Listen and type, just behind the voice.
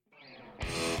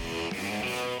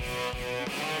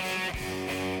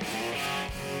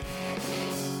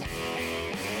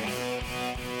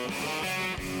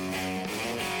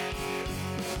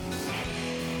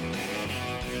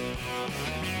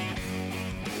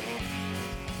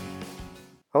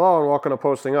Hello and welcome to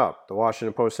Posting Up, the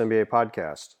Washington Post NBA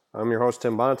podcast. I'm your host,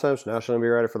 Tim Bontemps, national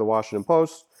NBA writer for the Washington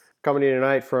Post, coming to you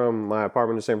tonight from my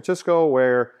apartment in San Francisco,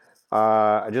 where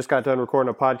I just got done recording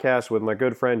a podcast with my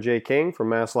good friend Jay King from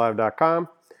MassLive.com.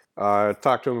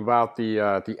 Talked to him about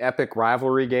the epic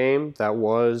rivalry game that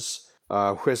was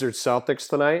Wizards-Celtics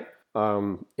tonight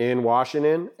in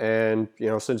Washington. And,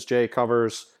 since Jay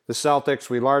covers the Celtics,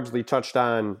 we largely touched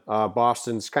on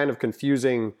Boston's kind of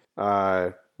confusing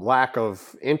lack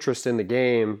of interest in the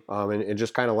game and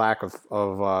just kind of lack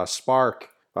of spark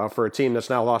for a team that's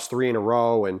now lost 3 in a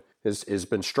row and has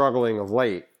been struggling of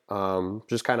late.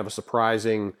 Just kind of a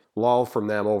surprising lull from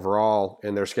them overall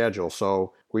in their schedule.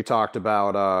 So we talked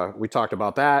about that.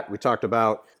 We talked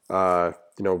about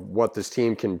what this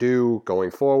team can do going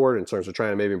forward in terms of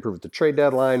trying to maybe improve at the trade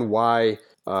deadline. Why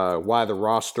the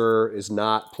roster is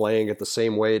not playing it the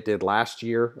same way it did last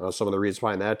year. Some of the reasons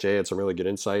behind that. Jay had some really good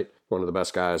insight. One of the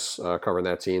best guys covering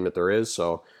that team that there is.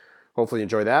 So hopefully you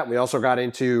enjoy that. We also got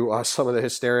into some of the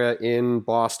hysteria in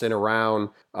Boston around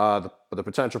the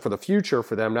potential for the future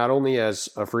for them, not only as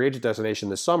a free agent destination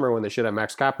this summer when they should have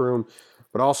max cap room,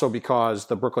 but also because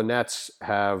the Brooklyn Nets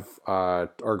are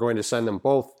going to send them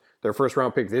both their first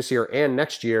round pick this year and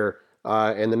next year.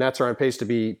 And the Nets are on pace to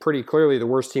be pretty clearly the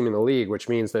worst team in the league, which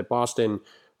means that Boston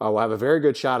will have a very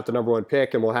good shot at the number 1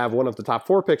 pick and will have one of the top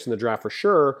 4 picks in the draft for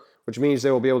sure, which means they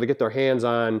will be able to get their hands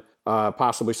on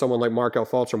possibly someone like Markelle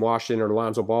Fultz from Washington or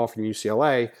Lonzo Ball from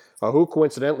UCLA, who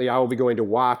coincidentally I will be going to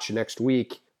watch next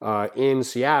week in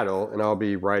Seattle, and I'll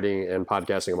be writing and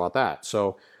podcasting about that.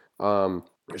 So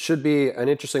it should be an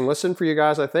interesting listen for you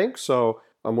guys, I think. So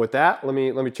with that, let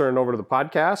me turn it over to the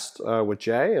podcast with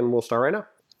Jay, and we'll start right now.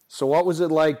 So what was it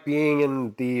like being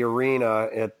in the arena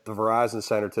at the Verizon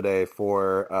Center today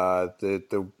for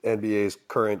the NBA's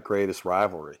current greatest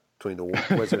rivalry between the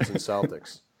Wizards and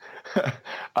Celtics?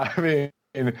 I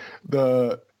mean,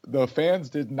 the fans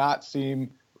did not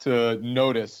seem to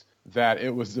notice that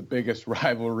it was the biggest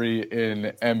rivalry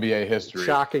in NBA history.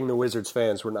 Shocking, the Wizards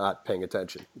fans were not paying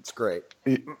attention. It's great.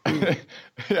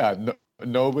 Yeah,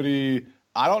 nobody.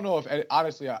 I don't know if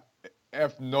honestly,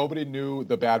 if nobody knew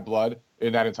the bad blood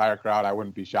in that entire crowd, I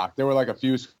wouldn't be shocked. There were like a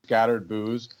few scattered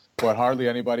boos, but hardly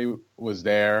anybody was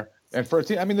there. And for a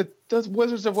team, I mean, the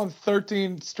Wizards have won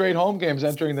 13 straight home games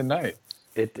entering the night.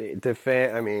 I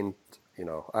don't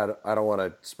want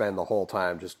to spend the whole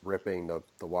time just ripping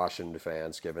the Washington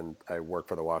fans, given I work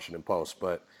for the Washington Post,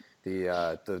 but the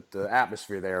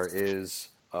atmosphere there is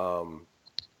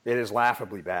it is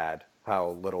laughably bad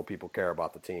how little people care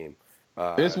about the team.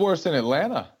 It's worse than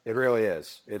Atlanta. It really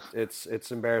is.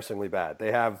 It's embarrassingly bad.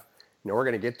 They have, we're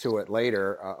going to get to it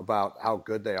later about how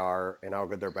good they are and how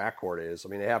good their backcourt is. I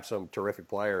mean, they have some terrific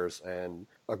players and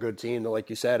a good team that, like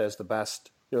you said, has the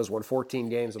best. Has won 14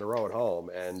 games in a row at home,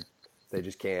 and they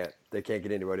just can't. They can't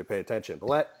get anybody to pay attention.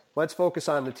 But let's focus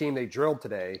on the team they drilled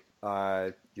today.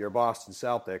 Your Boston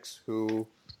Celtics, who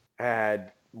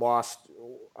had lost.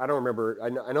 I don't remember. I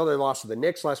know they lost to the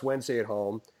Knicks last Wednesday at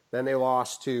home. Then they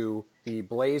lost to the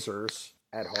Blazers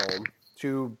at home,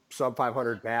 2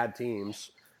 sub-500 bad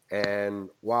teams. And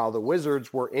while the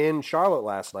Wizards were in Charlotte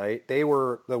last night, the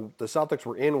Celtics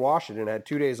were in Washington, had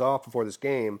 2 days off before this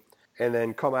game, and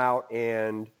then come out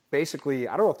and basically,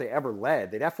 I don't know if they ever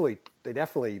led. They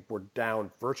definitely were down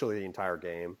virtually the entire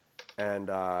game, and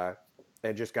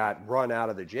just got run out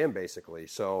of the gym basically.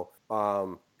 So,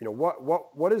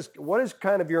 what is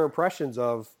kind of your impressions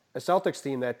of a Celtics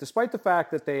team that, despite the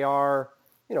fact that they are,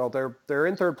 they're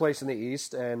in 3rd place in the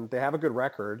East and they have a good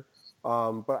record,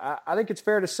 but I think it's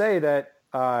fair to say that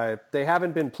they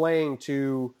haven't been playing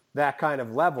to that kind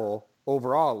of level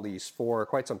overall, at least for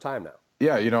quite some time now.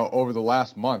 Yeah, over the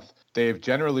last month, they've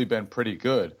generally been pretty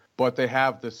good, but they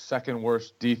have the 2nd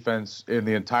worst defense in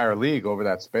the entire league over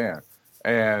that span.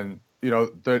 And,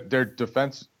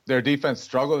 their defense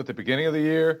struggled at the beginning of the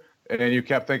year, and you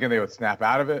kept thinking they would snap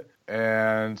out of it.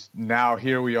 And now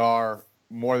here we are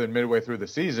more than midway through the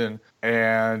season,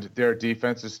 and their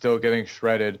defense is still getting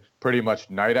shredded pretty much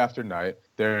night after night.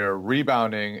 Their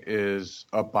rebounding is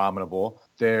abominable.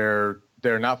 They're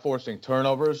not forcing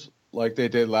turnovers like they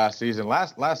did last season.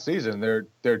 Last season,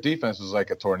 their defense was like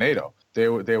a tornado. They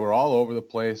were all over the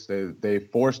place. They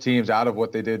forced teams out of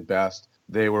what they did best.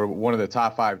 They were one of the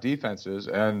top 5 defenses,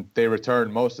 and they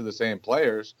returned most of the same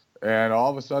players. And all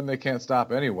of a sudden, they can't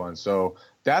stop anyone. So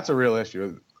that's a real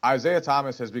issue. Isaiah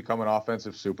Thomas has become an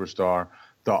offensive superstar.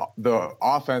 The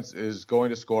offense is going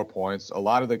to score points. A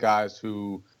lot of the guys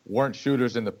who weren't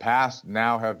shooters in the past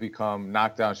now have become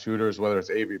knockdown shooters, whether it's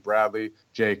Avery Bradley,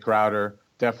 Jay Crowder,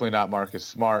 definitely not Marcus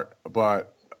Smart,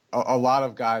 but a lot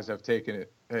of guys have taken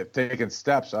it taken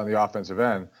steps on the offensive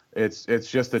end. It's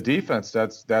just the defense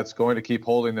that's going to keep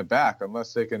holding them back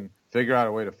unless they can figure out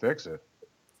a way to fix it.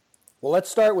 Well, let's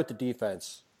start with the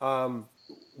defense. A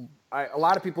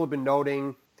lot of people have been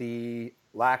noting the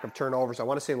lack of turnovers. I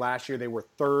want to say last year they were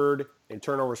third in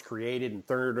turnovers created and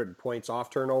third in points off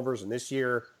turnovers, and this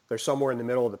year they're somewhere in the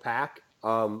middle of the pack.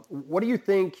 What do you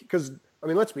think? Because, I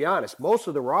mean, let's be honest, most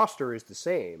of the roster is the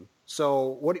same.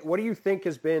 So what do you think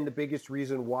has been the biggest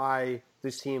reason why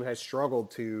this team has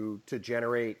struggled to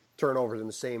generate turnovers in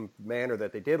the same manner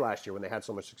that they did last year when they had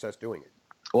so much success doing it?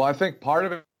 Well, I think part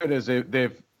of it is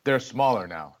they're smaller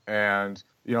now. And,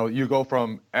 you go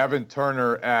from Evan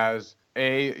Turner as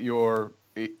your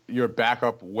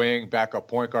backup wing, backup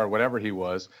point guard, whatever he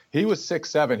was. He was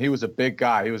 6'7". He was a big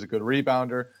guy. He was a good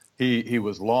rebounder. He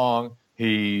was long.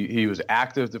 He was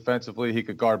active defensively. He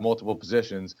could guard multiple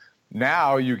positions.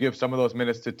 Now you give some of those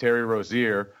minutes to Terry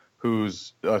Rozier,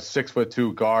 who's a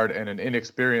 6'2" guard and an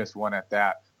inexperienced one at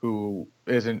that, who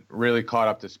isn't really caught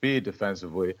up to speed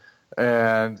defensively.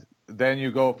 And then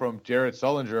you go from Jared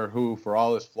Sullinger, who, for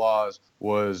all his flaws,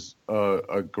 was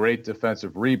a great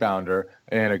defensive rebounder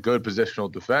and a good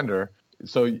positional defender.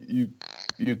 So you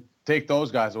take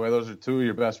those guys away. Those are two of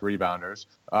your best rebounders.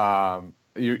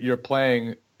 You're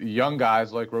playing young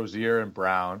guys like Rozier and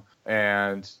Brown,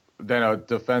 and then a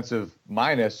defensive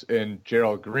minus in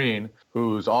Gerald Green,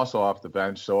 who's also off the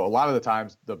bench. So a lot of the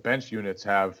times the bench units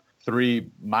have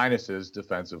 3 minuses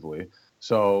defensively.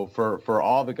 So for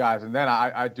all the guys, and then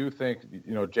I do think,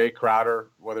 Jay Crowder,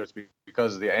 whether it's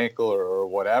because of the ankle or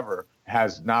whatever,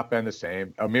 has not been the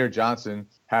same. Amir Johnson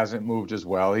hasn't moved as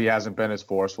well. He hasn't been as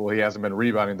forceful. He hasn't been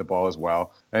rebounding the ball as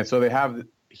well. And so they have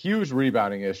huge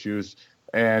rebounding issues.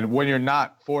 And when you're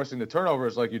not forcing the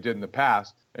turnovers like you did in the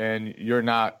past, and you're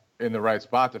not in the right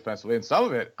spot defensively, and some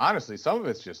of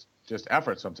it's just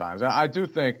effort sometimes. I do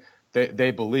think they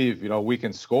believe, we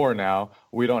can score now.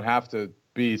 We don't have to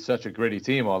be such a gritty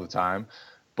team all the time,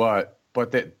 but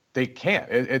they can't.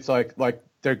 It's like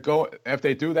if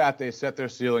they do that, they set their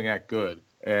ceiling at good.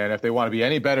 And if they want to be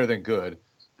any better than good,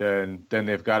 then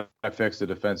they've got to fix the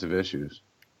defensive issues.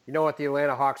 You know what the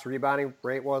Atlanta Hawks rebounding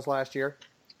rate was last year?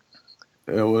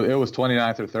 It was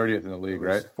 29th or 30th in the league,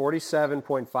 right?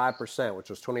 47.5%, which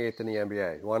was 28th in the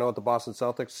NBA. You want to know what the Boston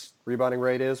Celtics rebounding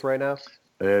rate is right now?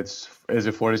 Is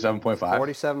it 47.5?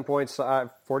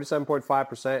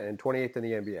 47.5% and 28th in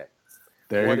the NBA.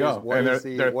 There you go. And they're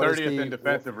 30th in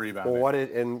defensive rebounding.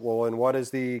 What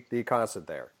is the constant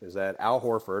there? Is that Al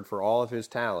Horford, for all of his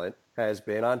talent, has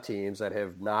been on teams that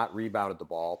have not rebounded the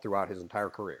ball throughout his entire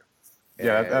career.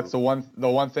 Yeah, that's the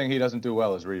one thing he doesn't do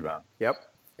well is rebound. Yep.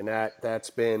 And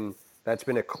that's been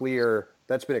a clear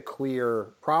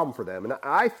problem for them. And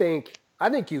I think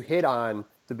you hit on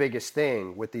the biggest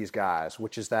thing with these guys,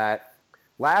 which is that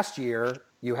last year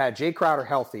you had Jay Crowder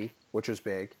healthy, which was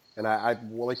big. And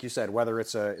well, like you said, whether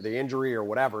it's the injury or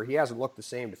whatever, he hasn't looked the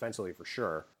same defensively for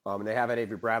sure. And they have had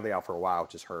Avery Bradley out for a while,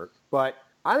 which is hurt. But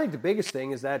I think the biggest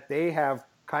thing is that they have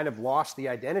kind of lost the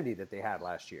identity that they had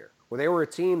last year, where they were a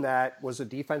team that was a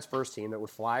defense-first team that would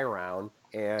fly around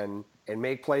and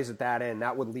make plays at that end.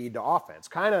 That would lead to offense.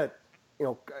 They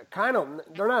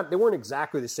weren't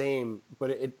exactly the same, but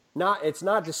it's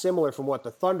not dissimilar from what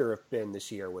the Thunder have been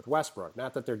this year with Westbrook.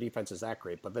 Not that their defense is that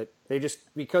great, but that they just,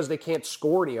 because they can't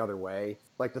score any other way,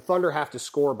 like the Thunder have to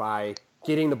score by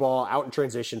getting the ball out in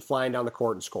transition, flying down the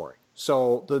court and scoring.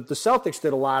 So the Celtics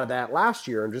did a lot of that last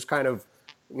year and just kind of,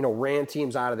 ran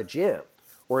teams out of the gym.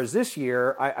 Whereas this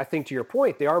year, I think to your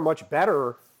point, they are much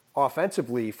better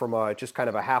offensively from just kind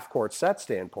of a half-court set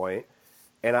standpoint.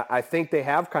 And I think they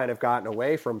have kind of gotten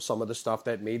away from some of the stuff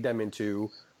that made them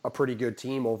into a pretty good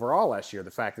team overall last year.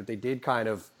 The fact that they did kind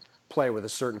of play with a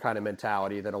certain kind of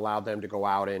mentality that allowed them to go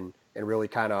out and really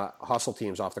kind of hustle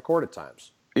teams off the court at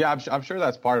times. Yeah, I'm sure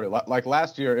that's part of it. Like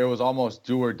last year, it was almost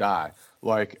do or die.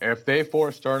 Like if they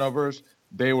forced turnovers,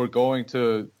 they were going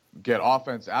to get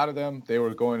offense out of them. They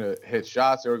were going to hit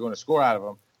shots. They were going to score out of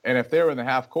them. And if they were in the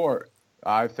half court,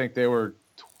 I think they were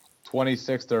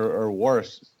 26th or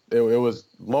worse. It was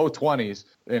low 20s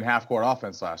in half court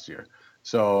offense last year.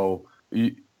 So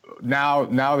now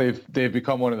they've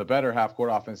become one of the better half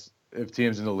court offensive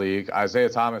teams in the league. Isaiah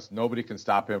Thomas, nobody can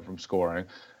stop him from scoring,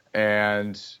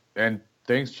 and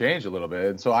things change a little bit.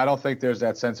 And so I don't think there's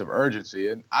that sense of urgency,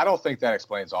 and I don't think that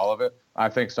explains all of it. I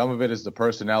think some of it is the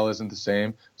personnel isn't the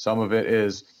same. Some of it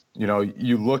is,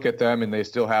 you look at them and they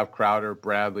still have Crowder,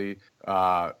 Bradley.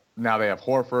 Now they have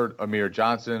Horford, Amir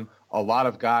Johnson, a lot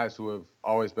of guys who have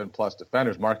always been plus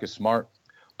defenders, Marcus Smart.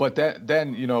 But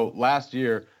then last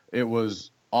year it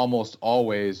was almost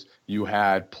always you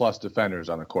had plus defenders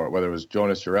on the court, whether it was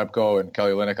Jonas Jerebko and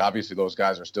Kelly Olynyk. Obviously, those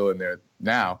guys are still in there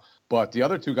now. But the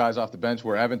other two guys off the bench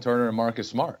were Evan Turner and Marcus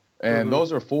Smart. And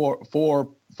those are four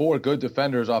good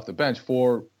defenders off the bench,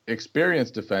 four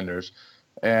experienced defenders.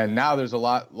 And now there's a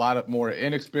lot of more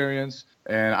inexperience.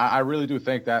 And I really do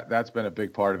think that that's been a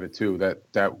big part of it too.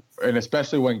 And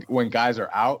especially when guys are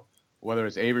out, whether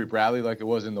it's Avery Bradley like it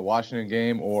was in the Washington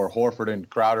game or Horford and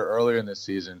Crowder earlier in this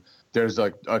season, there's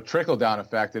a trickle down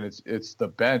effect, and it's the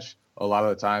bench a lot of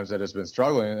the times that has been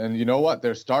struggling. And you know what?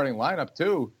 Their starting lineup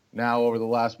too now over the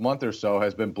last month or so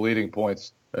has been bleeding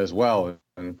points as well.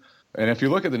 And if you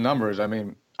look at the numbers, I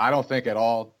mean, I don't think at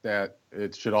all that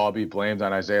it should all be blamed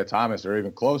on Isaiah Thomas or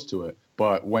even close to it.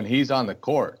 But when he's on the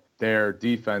court, their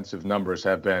defensive numbers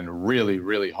have been really,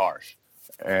 really harsh.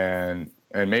 And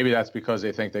maybe that's because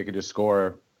they think they could just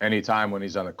score any time when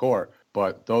he's on the court.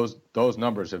 But those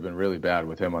numbers have been really bad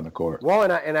with him on the court. Well,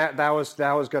 that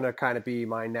was going to kind of be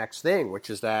my next thing, which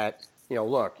is that,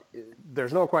 look,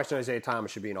 there's no question Isaiah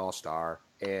Thomas should be an all-star,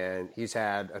 and he's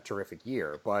had a terrific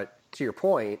year. But to your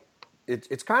point,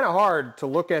 it's kind of hard to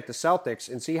look at the Celtics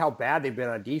and see how bad they've been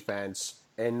on defense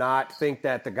and not think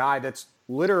that the guy that's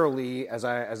literally, as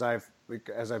I've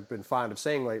been fond of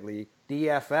saying lately,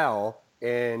 DFL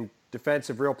and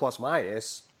defensive real plus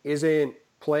minus isn't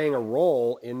playing a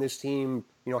role in this team,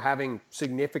 having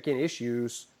significant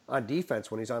issues on defense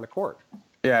when he's on the court.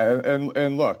 Yeah,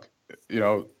 and look,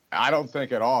 I don't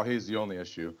think at all he's the only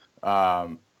issue.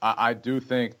 I do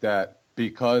think that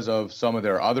because of some of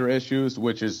their other issues,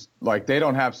 which is like they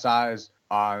don't have size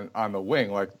on the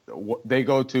wing. Like they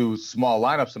go to small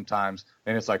lineups sometimes,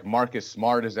 and it's like Marcus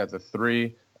Smart is at the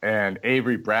 3, and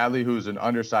Avery Bradley, who's an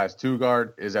undersized 2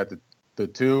 guard, is at the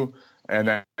 2,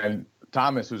 and then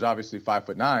Thomas, who's obviously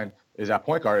 5'9", is at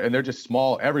point guard, and they're just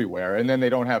small everywhere. And then they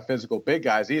don't have physical big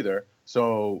guys either.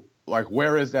 So like,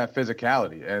 where is that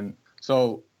physicality? And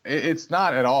so it's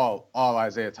not at all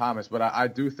Isaiah Thomas, but I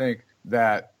do think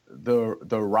that the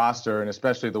roster, and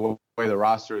especially the way the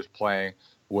roster is playing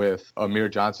with Amir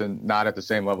Johnson not at the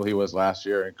same level he was last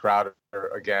year, and Crowder,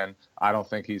 again, I don't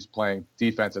think he's playing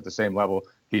defense at the same level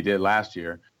he did last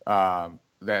year.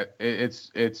 That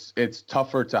it's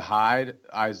tougher to hide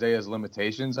Isaiah's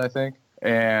limitations, I think.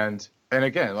 And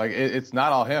again, like it's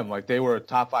not all him. Like they were a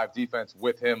top 5 defense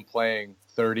with him playing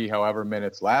 30 however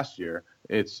minutes last year.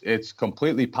 It's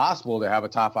completely possible to have a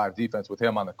top 5 defense with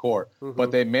him on the court,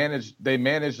 but they managed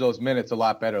those minutes a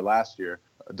lot better last year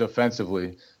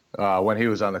defensively when he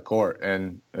was on the court,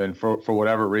 and for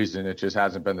whatever reason, it just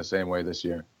hasn't been the same way this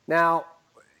year. Now,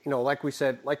 like we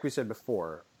said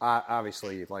before,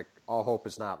 obviously, like all hope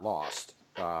is not lost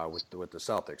with the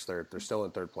Celtics. They're still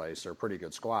in third place. They're a pretty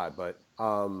good squad, but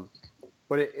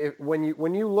when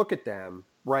you look at them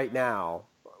right now,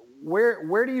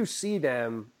 where do you see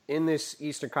them in this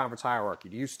Eastern Conference hierarchy?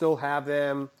 Do you still have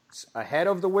them ahead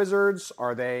of the Wizards?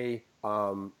 Are they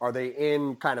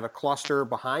in kind of a cluster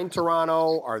behind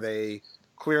Toronto? Are they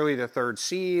clearly the 3rd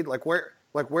seed?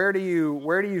 Where do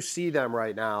you see them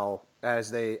right now as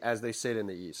they sit in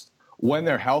the East? When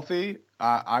they're healthy,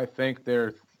 I think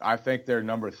they're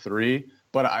number 3.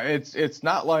 But it's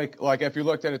not like if you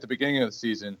looked at it at the beginning of the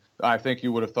season, I think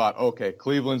you would have thought, okay,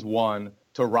 Cleveland's 1,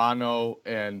 Toronto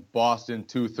and Boston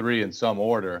 2, 3 in some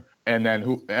order, and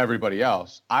then everybody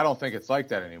else. I don't think it's like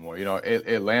that anymore.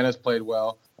 Atlanta's played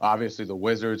well. Obviously, the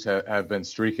Wizards have been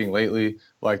streaking lately.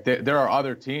 Like there are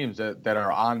other teams that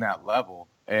are on that level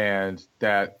and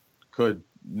that could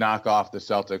knock off the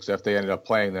Celtics if they ended up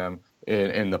playing them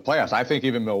in the playoffs. I think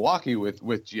even Milwaukee with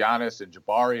Giannis and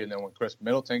Jabari, and then when Chris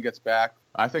Middleton gets back,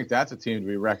 I think that's a team to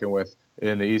be reckoned with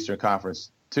in the Eastern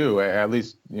Conference too, at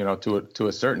least to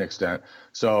a certain extent.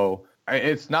 So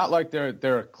it's not like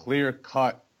they're a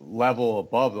clear-cut level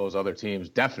above those other teams.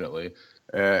 Definitely,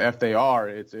 if they are,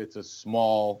 it's a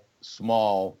small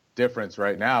difference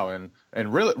right now,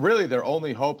 and really their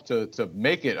only hope to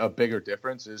make it a bigger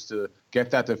difference is to get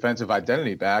that defensive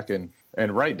identity back. And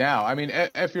right now, I mean,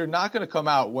 if you're not going to come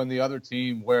out when the other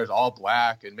team wears all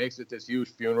black and makes it this huge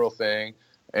funeral thing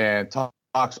and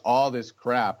talks all this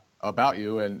crap about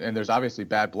you, and there's obviously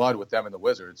bad blood with them and the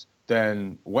Wizards,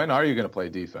 then when are you going to play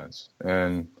defense?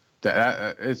 And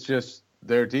it's just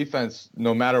their defense,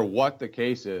 no matter what the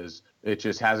case is, it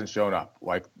just hasn't shown up.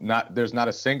 There's not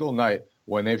a single night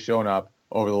when they've shown up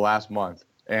over the last month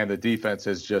and the defense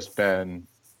has just been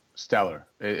stellar.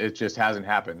 It just hasn't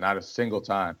happened, not a single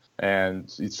time. And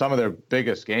some of their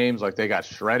biggest games, like they got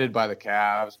shredded by the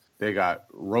Cavs, they got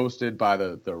roasted by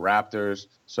the Raptors.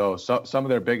 So some of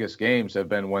their biggest games have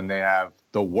been when they have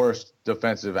the worst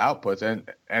defensive outputs,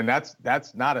 and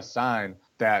that's not a sign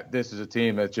that this is a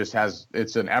team that just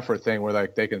it's an effort thing where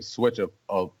like they can flip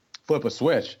a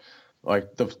switch.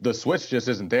 Like the switch just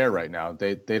isn't there right now.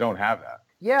 They don't have that.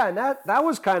 Yeah, and that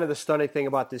was kind of the stunning thing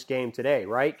about this game today,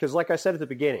 right? Because like I said at the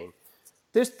beginning,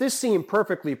 this seemed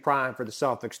perfectly primed for the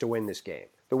Celtics to win this game.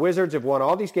 The Wizards have won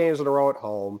all these games in a row at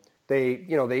home. They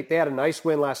had a nice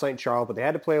win last night in Charlotte, but they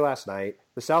had to play last night.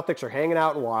 The Celtics are hanging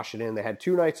out in Washington. They had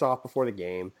 2 nights off before the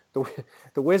game.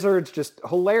 The Wizards just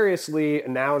hilariously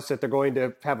announced that they're going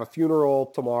to have a funeral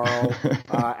tomorrow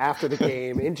after the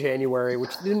game in January,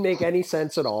 which didn't make any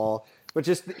sense at all. But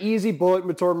just the easy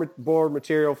bulletin board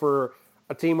material for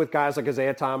a team with guys like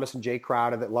Isaiah Thomas and Jay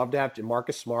Crowder that love to have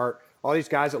Marcus Smart, all these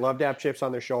guys that love to have chips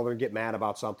on their shoulder and get mad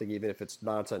about something, even if it's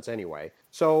nonsense anyway.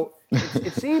 So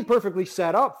it seemed perfectly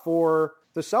set up for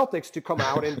the Celtics to come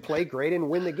out and play great and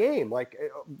win the game. Like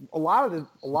a lot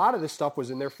of this stuff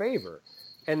was in their favor.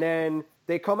 And then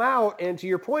they come out, and to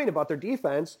your point about their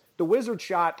defense, the Wizards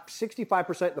shot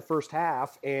 65% in the first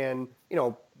half, and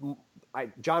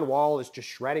John Wall is just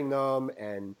shredding them,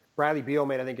 and Bradley Beal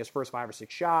made, I think, his first 5 or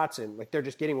 6 shots, and like they're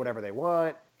just getting whatever they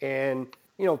want. And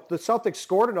the Celtics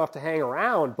scored enough to hang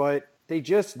around, but they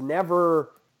just never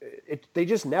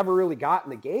really got in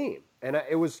the game. And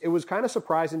it was kind of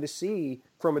surprising to see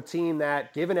from a team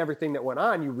that, given everything that went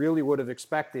on, you really would have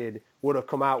expected would have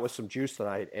come out with some juice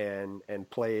tonight and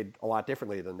played a lot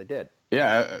differently than they did.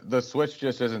 Yeah, the switch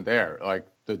just isn't there. Like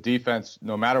the defense,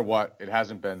 no matter what, it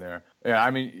hasn't been there. Yeah, I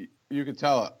mean, you could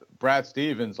tell Brad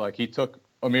Stevens, like he took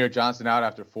Amir Johnson out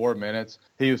after 4 minutes.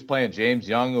 He was playing James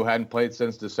Young, who hadn't played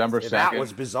since December 2nd. That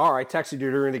was bizarre. I texted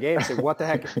you during the game and said, what the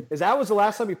heck? Was the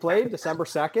last time he played, December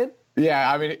 2nd?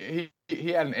 Yeah, I mean,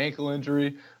 he had an ankle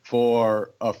injury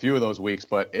for a few of those weeks,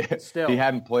 but he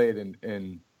hadn't played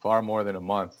in far more than a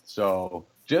month. So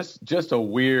just a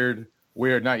weird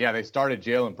night. Yeah, they started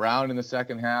Jaylen Brown in the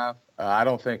second half. I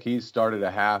don't think he's started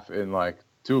a half in like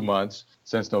 2 months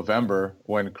since November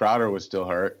when Crowder was still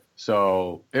hurt.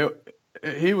 So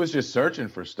he was just searching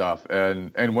for stuff.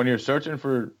 And when you're searching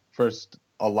for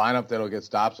a lineup that'll get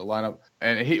stops, a lineup.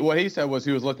 And what he said was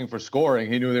he was looking for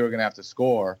scoring. He knew they were going to have to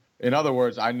score. In other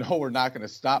words, I know we're not going to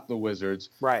stop the Wizards.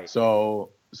 Right.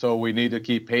 So we need to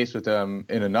keep pace with them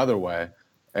in another way.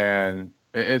 And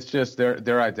it's just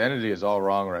their identity is all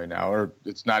wrong right now, or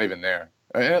it's not even there.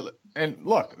 And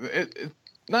look, it's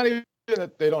not even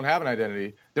that they don't have an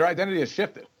identity. Their identity has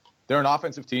shifted. They're an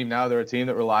offensive team now. They're a team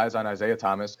that relies on Isaiah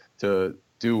Thomas to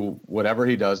do whatever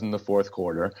he does in the fourth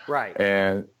quarter. Right.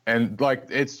 And like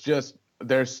it's just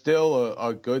they're still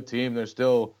a good team. They're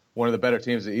still one of the better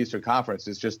teams in the Eastern Conference.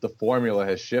 It's just the formula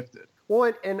has shifted.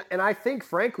 Well, and I think,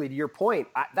 frankly, to your point,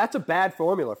 that's a bad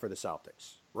formula for the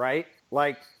Celtics, right?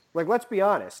 Like let's be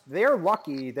honest. They're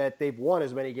lucky that they've won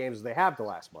as many games as they have the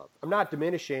last month. I'm not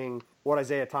diminishing what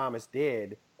Isaiah Thomas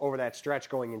did over that stretch,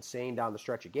 going insane down the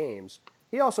stretch of games.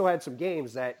 He also had some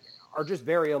games that are just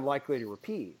very unlikely to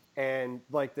repeat. And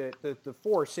like the 4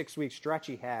 or 6 week stretch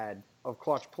he had of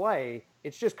clutch play,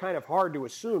 it's just kind of hard to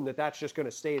assume that that's just going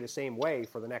to stay the same way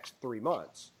for the next 3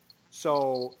 months.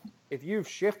 So if you've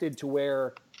shifted to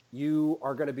where you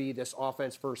are going to be this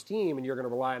offense first team and you're going to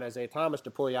rely on Isaiah Thomas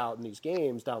to pull you out in these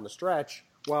games down the stretch,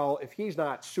 well, if he's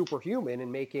not superhuman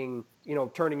and making,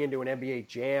 turning into an NBA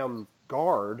Jam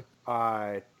guard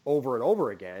over and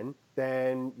over again,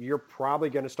 then you're probably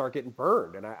going to start getting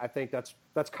burned. And I think that's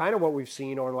kind of what we've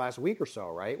seen over the last week or so,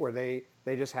 right? Where they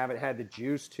just haven't had the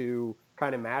juice to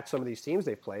kind of match some of these teams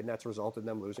they've played, and that's resulted in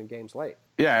them losing games late.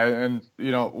 Yeah, and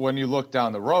when you look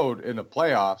down the road in the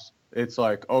playoffs, it's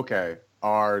like, okay,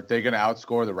 are they going to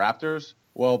outscore the Raptors?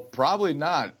 Well, probably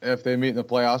not if they meet in the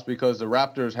playoffs, because the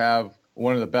Raptors have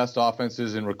one of the best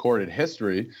offenses in recorded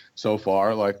history so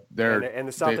far. Like and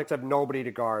the Celtics have nobody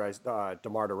to guard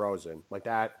DeMar DeRozan like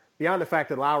that. Beyond the fact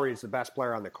that Lowry is the best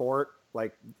player on the court,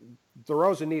 like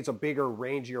DeRozan needs a bigger,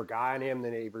 rangier guy on him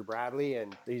than Avery Bradley,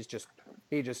 and he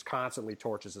just constantly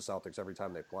torches the Celtics every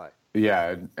time they play.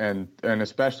 Yeah, and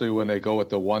especially when they go with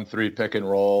the 1-3 pick and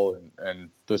roll, and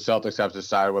the Celtics have to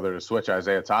decide whether to switch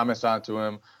Isaiah Thomas onto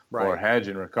him or hedge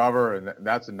and recover, and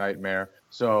that's a nightmare.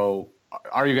 So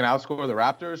are you going to outscore the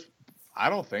Raptors? I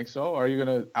don't think so. Are you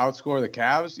going to outscore the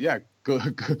Cavs? Yeah,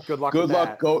 good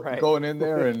luck going in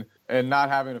there and not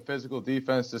having a physical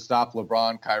defense to stop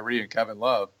LeBron, Kyrie, and Kevin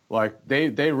Love. Like they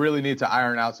really need to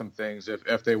iron out some things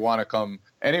if they want to come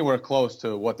anywhere close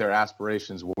to what their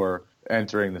aspirations were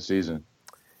entering the season.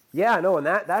 Yeah, no, and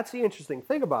that's the interesting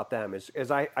thing about them is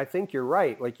I think you're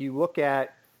right. Like you look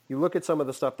at some of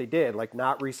the stuff they did, like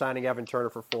not re-signing Evan Turner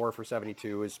for $4 for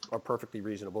 $72 is a perfectly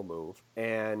reasonable move.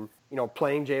 And,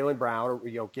 playing Jaylen Brown,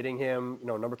 getting him,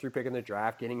 number 3 pick in the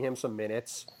draft, getting him some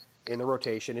minutes, in the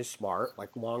rotation is smart, like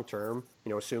long term,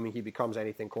 assuming he becomes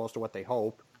anything close to what they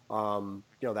hope.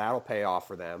 That'll pay off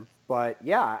for them. But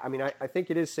yeah, I mean, I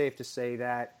think it is safe to say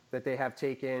that they have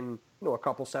taken, a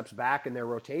couple steps back in their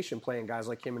rotation, playing guys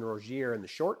like him and Rozier in the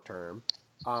short term.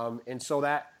 And so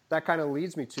that kind of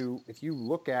leads me to, if you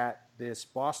look at this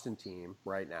Boston team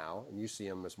right now, and you see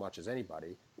them as much as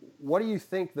anybody, what do you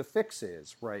think the fix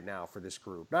is right now for this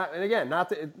group? Not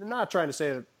trying to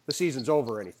say that the season's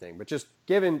over or anything, but just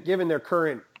given their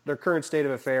current state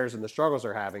of affairs and the struggles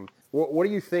they're having, what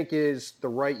do you think is the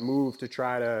right move to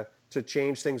try to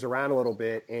change things around a little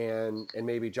bit and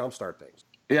maybe jumpstart things?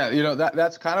 Yeah,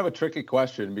 that's kind of a tricky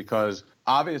question because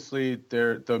obviously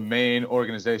the main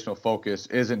organizational focus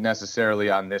isn't necessarily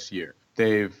on this year.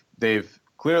 They've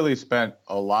clearly spent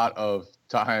a lot of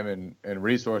time and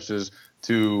resources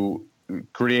to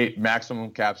create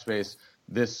maximum cap space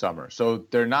this summer. So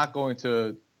they're not going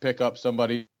to pick up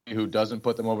somebody who doesn't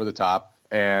put them over the top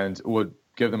and would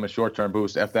give them a short-term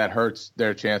boost if that hurts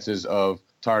their chances of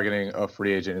targeting a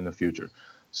free agent in the future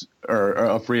or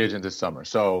a free agent this summer.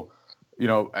 So,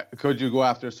 could you go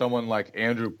after someone like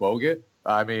Andrew Bogut?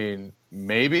 I mean,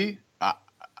 maybe.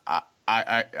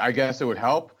 I guess it would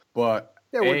help, but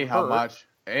how much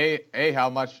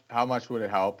would it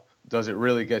help? Does it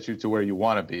really get you to where you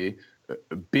want to be?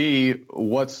 B,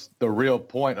 what's the real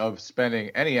point of spending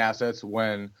any assets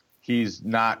when he's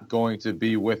not going to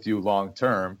be with you long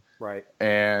term? Right.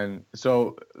 And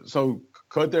so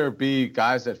could there be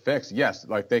guys that fix? Yes,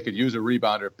 like they could use a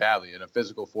rebounder badly and a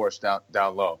physical force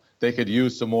down low. They could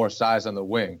use some more size on the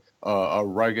wing,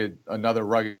 another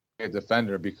rugged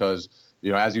defender because,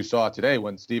 as you saw today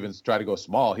when Stevens tried to go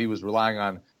small, he was relying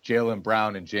on Jaylen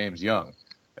Brown and James Young.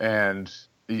 And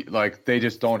they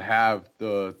just don't have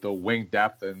the wing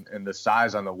depth and the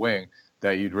size on the wing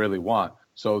that you'd really want.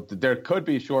 So there could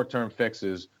be short-term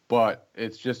fixes, but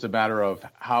it's just a matter of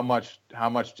how much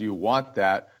do you want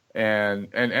that? And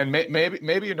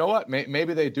maybe you know what?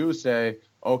 Maybe they do say,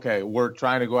 okay, we're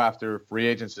trying to go after free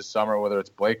agents this summer, whether it's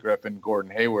Blake Griffin,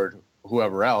 Gordon Hayward,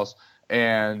 whoever else.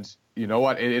 And you know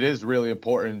what? It is really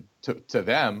important to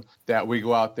them that we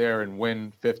go out there and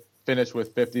finish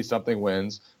with 50-something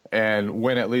wins and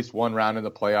win at least one round in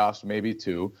the playoffs, maybe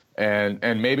two. And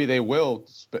maybe they will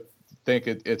think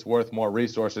it's worth more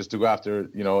resources to go after,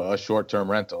 a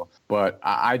short-term rental. But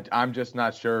I'm just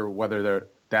not sure whether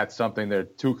that's something they're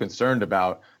too concerned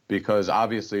about because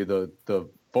obviously the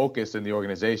focus in the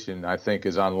organization, I think,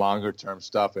 is on longer-term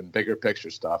stuff and bigger picture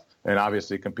stuff and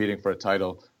obviously competing for a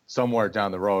title somewhere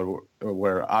down the road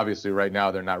where obviously right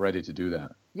now they're not ready to do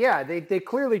that. Yeah, they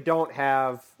clearly don't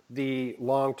have the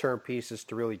long-term pieces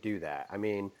to really do that. I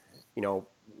mean,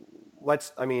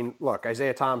 look,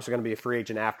 Isaiah Thomas is going to be a free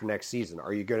agent after next season.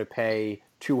 Are you going to pay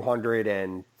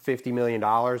 $250 million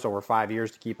over 5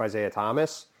 years to keep Isaiah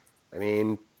Thomas? I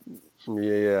mean,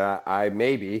 yeah,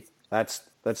 maybe. That's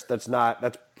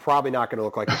probably not going to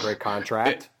look like a great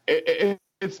contract.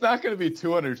 It's not going to be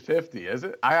 250, is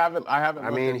it? I haven't. I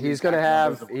mean, he's going to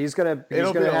have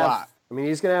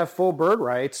full bird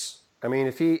rights. I mean,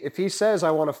 if he says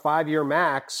I want a 5-year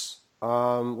max,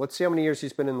 let's see how many years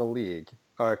he's been in the league.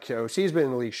 He's been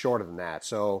in the league shorter than that.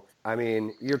 So, I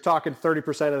mean, you're talking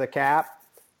 30% of the cap.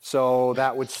 So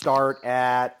that would start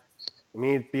at,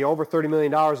 it'd be over $30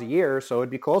 million a year. So it'd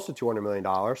be close to $200 million.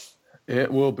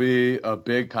 It will be a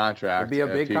big contract. It'd be a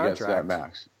big contract. Gets that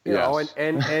max.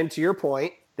 And to your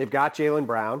point, they've got Jaylen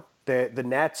Brown. The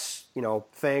Nets,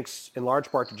 thanks in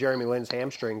large part to Jeremy Lin's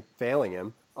hamstring failing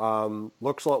him,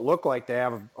 look like they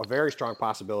have a very strong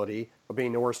possibility of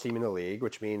being the worst team in the league,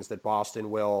 which means that Boston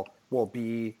will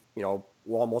be, will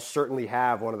almost certainly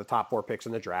have one of the top 4 picks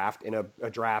in the draft, in a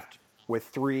draft with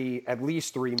at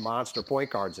least three monster point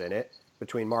guards in it,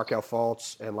 between Markelle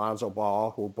Fultz and Lonzo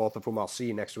Ball, both of whom I'll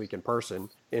see next week in person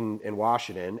in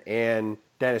Washington, and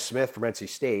Dennis Smith from NC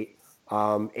State.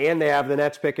 And they have the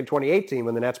Nets pick in 2018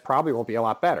 when the Nets probably won't be a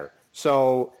lot better.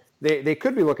 So they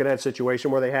could be looking at a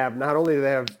situation where they have, not only do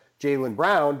they have Jaylen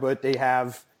Brown, but they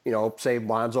have, say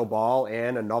Lonzo Ball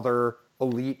and another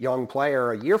elite young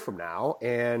player a year from now,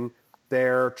 and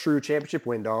their true championship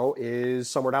window is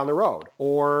somewhere down the road.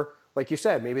 Or, like you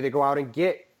said, maybe they go out and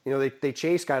get, they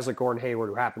chase guys like Gordon Hayward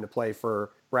who happen to play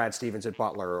for Brad Stevens at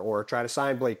Butler, or try to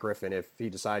sign Blake Griffin if he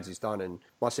decides he's done in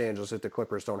Los Angeles if the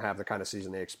Clippers don't have the kind of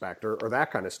season they expect, or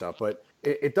that kind of stuff. But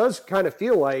it does kind of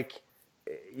feel like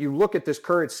you look at this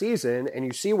current season and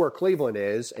you see where Cleveland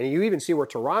is, and you even see where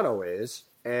Toronto is,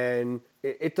 and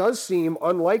it does seem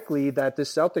unlikely that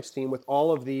this Celtics team, with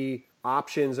all of the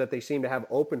options that they seem to have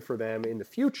open for them in the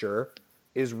future,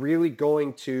 is really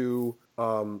going to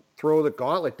throw the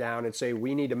gauntlet down and say,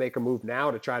 we need to make a move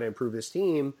now to try to improve this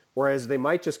team. Whereas they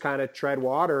might just kind of tread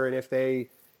water. And if they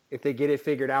get it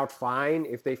figured out, fine.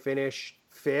 If they finish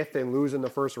 5th and lose in the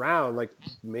first round, like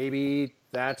maybe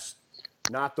that's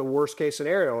not the worst case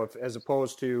scenario, as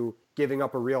opposed to giving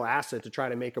up a real asset to try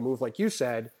to make a move, like you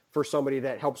said, for somebody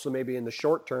that helps them maybe in the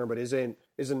short term, but isn't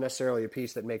necessarily a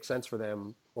piece that makes sense for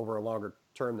them over a longer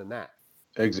term than that.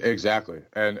 Exactly.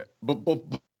 And but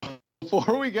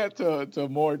before we get to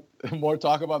more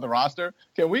talk about the roster,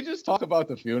 can we just talk about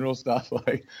the funeral stuff?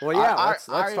 Like, well, yeah, let's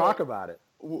talk about it.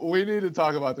 We need to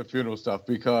talk about the funeral stuff,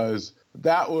 because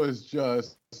that was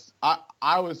just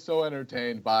I was so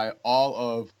entertained by all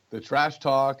of the trash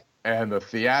talk and the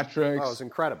theatrics. Oh, it was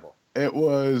incredible. It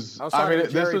was. I was talking to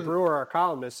Jerry Brewer, our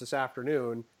columnist, this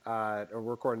afternoon. We're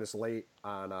recording this late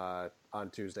on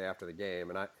Tuesday after the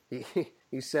game, and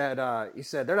he said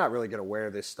they're not really going to wear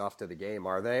this stuff to the game,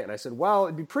 are they? And I said, well,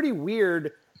 it'd be pretty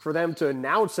weird for them to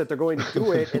announce that they're going to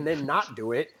do it and then not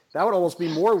do it. That would almost be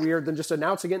more weird than just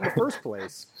announcing it in the first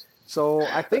place. So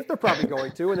I think they're probably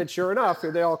going to, and then sure enough,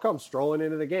 here they all come strolling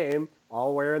into the game,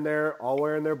 all wearing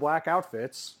their black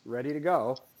outfits, ready to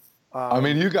go. I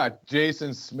mean, you got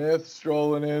Jason Smith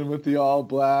strolling in with the all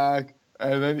black,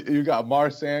 and then you got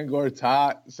Marcin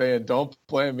Gortat saying, "Don't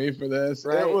blame me for this."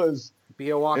 Right. It was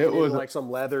Bia walking in like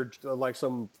some leather, like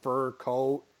some fur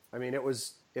coat. I mean, it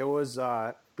was.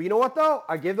 But you know what though?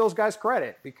 I give those guys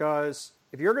credit, because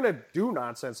if you're gonna do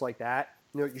nonsense like that,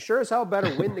 you sure as hell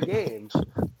better win the game.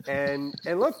 And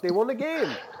look, they won the game.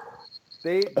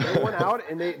 They went out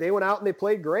and they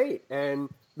played great. And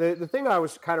the thing I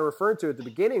was kind of referring to at the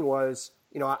beginning was,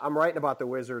 I'm writing about the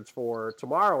Wizards for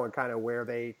tomorrow and kind of where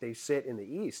they sit in the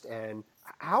East. And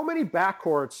how many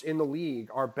backcourts in the league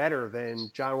are better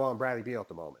than John Wall and Bradley Beal at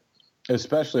the moment?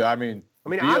 Especially, I mean,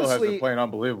 Beal honestly has been playing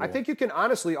unbelievable. I think you can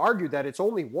honestly argue that it's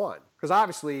only one, because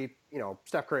obviously,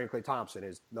 Steph Curry and Klay Thompson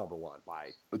is number one by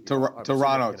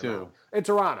Toronto too. In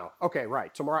Toronto, okay,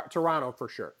 right. Toronto for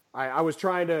sure. I was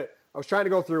trying to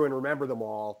go through and remember them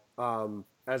all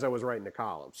as I was writing the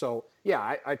column. So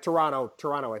yeah,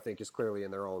 Toronto I think is clearly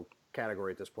in their own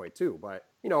category at this point too. But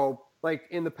like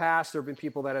in the past, there have been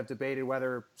people that have debated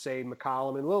whether, say,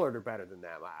 McCollum and Lillard are better than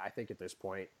them. I think at this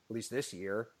point, at least this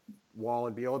year, Wall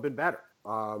and Beal have been better.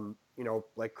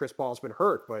 Like Chris Paul's been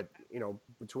hurt, but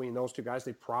between those two guys,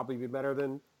 they'd probably be better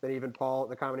than even Paul,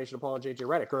 the combination of Paul and JJ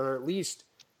Redick, or at least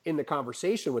in the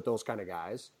conversation with those kind of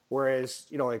guys. Whereas,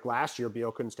 like last year,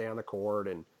 Beal couldn't stay on the court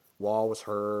and Wall was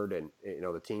hurt, and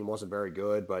the team wasn't very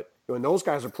good. But when those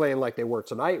guys are playing like they were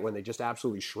tonight, when they just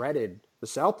absolutely shredded the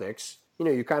Celtics,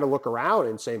 you kind of look around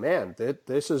and say, man,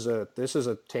 this is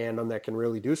a tandem that can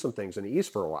really do some things in the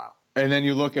East for a while. And then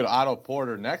you look at Otto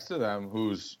Porter next to them,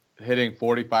 who's hitting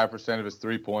 45% of his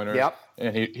three-pointers. Yep.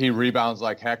 And he rebounds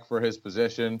like heck for his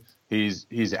position. He's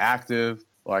active.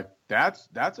 Like that's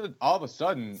all of a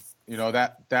sudden,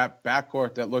 that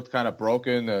backcourt that looked kind of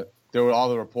broken, there were all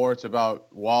the reports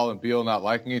about Wall and Beal not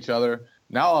liking each other.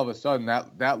 Now all of a sudden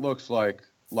that looks like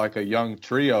a young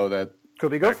trio that could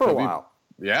be good for a while.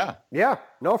 Yeah. Yeah,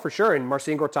 no, for sure. And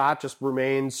Marcin Gortat just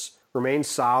remains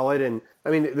solid. And I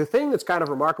mean, the thing that's kind of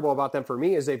remarkable about them for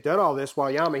me is they've done all this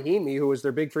while Ian Mahinmi, who was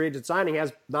their big free agent signing,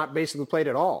 has not basically played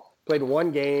at all. Played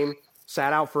one game,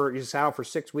 sat out for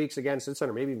 6 weeks against Cincinnati,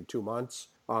 or maybe even 2 months.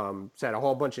 Had a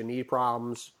whole bunch of knee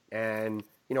problems. And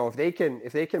if they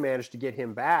can manage to get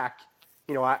him back,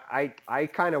 I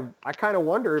kind of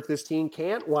wonder if this team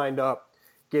can't wind up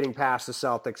getting past the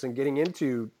Celtics and getting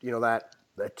into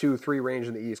that 2-3 range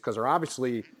in the East, because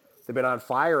they've been on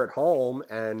fire at home.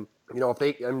 And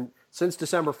since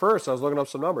December 1st, I was looking up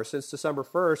some numbers. Since December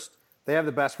 1st, they have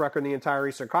the best record in the entire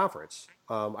Eastern Conference.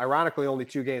 Ironically, only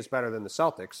 2 games better than the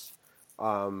Celtics.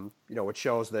 Which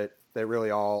shows that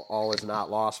really all is not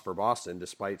lost for Boston,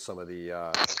 despite some of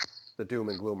the doom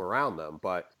and gloom around them.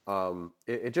 But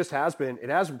it has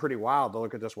been pretty wild to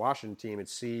look at this Washington team and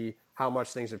see how much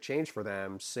things have changed for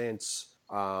them since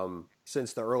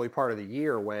the early part of the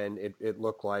year, when it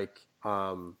looked like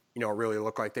it really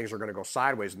looked like things were going to go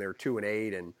sideways, and they were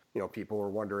 2-8, and people were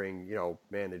wondering,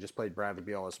 man, they just played Bradley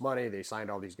Beal all this money, they signed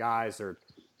all these guys, are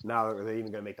they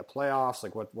even going to make the playoffs?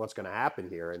 Like what's going to happen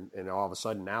here? And all of a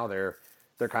sudden now they're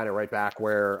kind of right back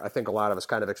where I think a lot of us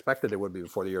kind of expected they would be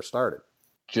before the year started.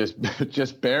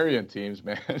 Just burying teams,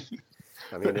 man.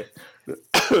 I mean,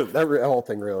 that whole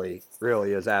thing really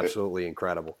is absolutely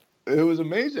incredible. It was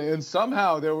amazing, and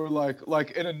somehow there were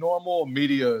like in a normal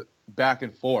media back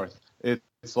and forth,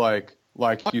 it's like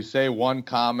you say one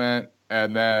comment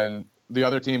and then the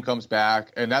other team comes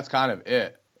back, and that's kind of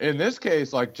it. In this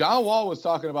case, like John Wall was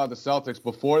talking about the Celtics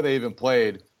before they even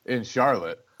played in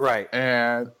Charlotte, right?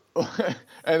 And and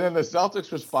then the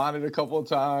Celtics responded a couple of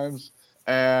times,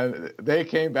 and they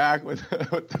came back with,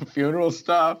 with the funeral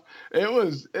stuff. It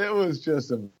was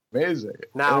just amazing.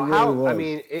 Now, it really I was.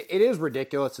 mean, it is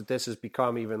ridiculous that this has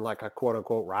become even like a quote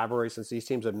unquote rivalry since these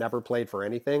teams have never played for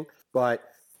anything. But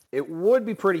it would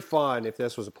be pretty fun if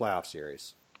this was a playoff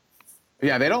series.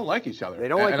 Yeah, they don't like each other. They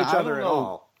don't like each other at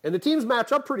all, and the teams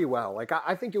match up pretty well. Like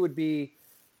I think it would be,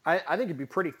 I think it'd be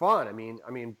pretty fun. I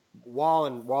mean, Wall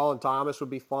and Thomas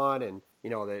would be fun, and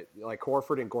like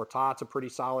Horford and Gortat's a pretty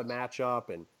solid matchup,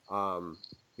 and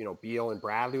Beal and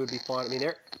Bradley would be fun. I mean,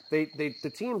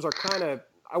 the teams are kind of,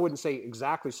 I wouldn't say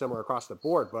exactly similar across the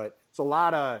board, but it's a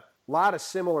lot of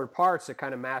similar parts that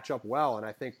kind of match up well, and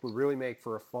I think would really make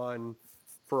for a fun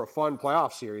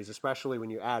playoff series, especially when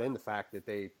you add in the fact that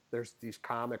there's these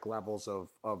comic levels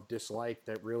of dislike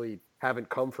that really haven't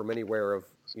come from anywhere of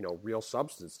real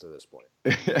substance to this point.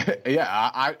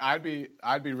 Yeah, I'd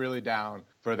be really down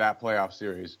for that playoff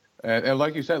series, and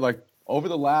like you said, like over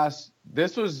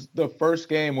this was the first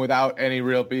game without any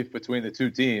real beef between the two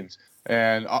teams,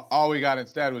 and all we got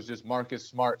instead was just Marcus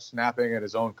Smart snapping at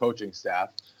his own coaching staff.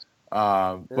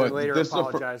 But later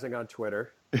apologizing on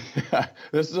Twitter.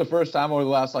 This is the first time over the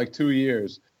last 2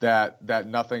 years that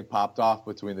nothing popped off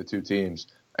between the two teams.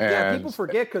 And people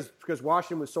forget because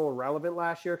Washington was so irrelevant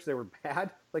last year because they were bad.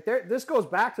 Like this goes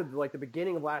back to the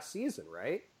beginning of last season,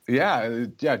 right? Yeah.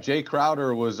 Jay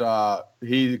Crowder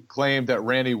he claimed that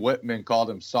Randy Whitman called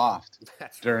him soft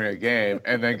during a game,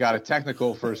 and then got a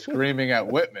technical for screaming at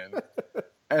Whitman.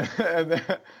 And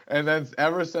then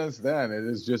ever since then, it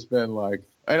has just been like.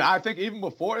 And I think even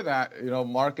before that,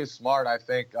 Marcus Smart, I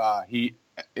think he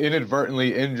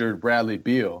inadvertently injured Bradley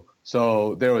Beal.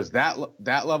 So there was that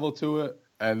level to it.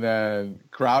 And then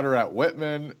Crowder at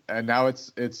Whitman, and now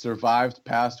it's survived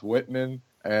past Whitman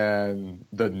and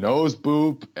the nose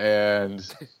boop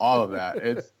and all of that.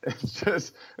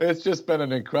 It's just been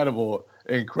an incredible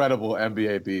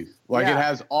NBA beef. It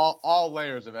has all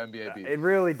layers of NBA beef. It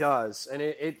really does, and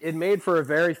it made for a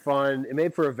very fun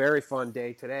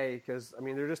day today because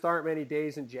there just aren't many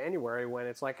days in January when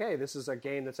it's like, hey, this is a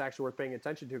game that's actually worth paying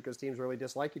attention to because teams really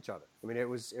dislike each other. It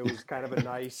was kind of a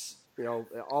nice.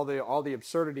 All the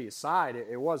absurdity aside,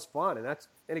 it was fun, and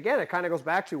again, it kind of goes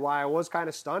back to why I was kind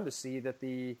of stunned to see that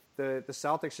the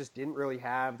Celtics just didn't really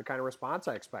have the kind of response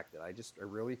I expected. I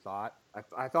really thought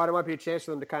I thought it might be a chance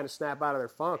for them to kind of snap out of their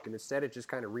funk, and instead it just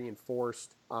kind of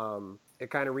reinforced some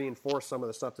of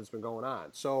the stuff that's been going on.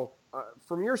 So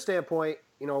from your standpoint,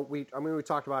 we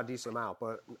talked about a decent amount,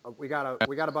 but we got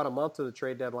about a month to the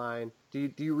trade deadline. Do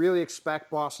you really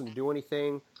expect Boston to do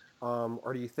anything?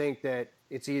 Or do you think that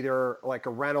it's either like a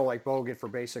rental like Bogut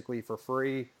for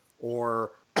free,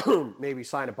 or maybe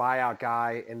sign a buyout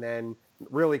guy and then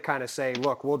really kind of say,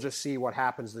 look, we'll just see what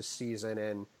happens this season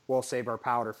and we'll save our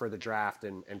powder for the draft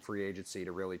and free agency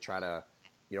to really try to,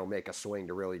 make a swing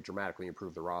to really dramatically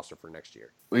improve the roster for next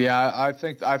year? Yeah, I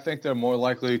think they're more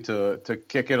likely to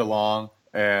kick it along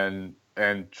and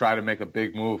try to make a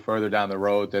big move further down the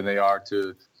road than they are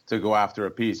to go after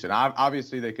a piece. And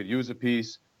obviously they could use a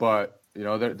piece, but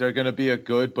they're going to be a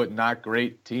good but not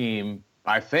great team.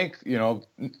 I think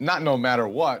not no matter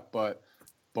what, but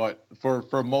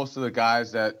for most of the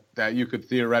guys that you could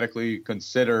theoretically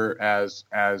consider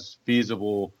as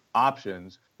feasible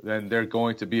options, then they're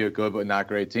going to be a good but not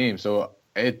great team. So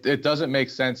it doesn't make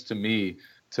sense to me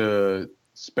to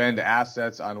spend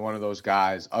assets on one of those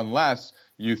guys unless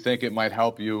you think it might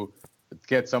help you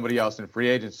get somebody else in free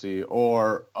agency,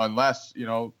 or unless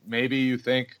maybe you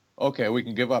think, okay, we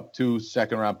can give up 2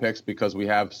 second-round picks because we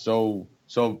have so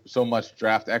much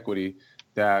draft equity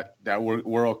that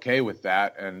we're okay with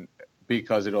that, and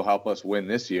because it'll help us win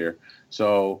this year.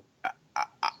 So,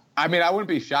 I wouldn't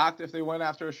be shocked if they went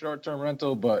after a short-term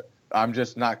rental, but I'm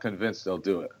just not convinced they'll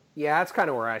do it. Yeah, that's kind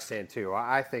of where I stand too.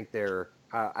 I think they're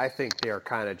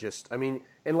kind of just.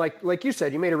 And like you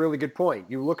said, you made a really good point.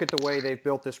 You look at the way they've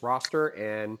built this roster,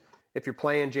 and if you're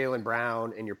playing Jaylen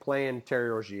Brown and you're playing Terry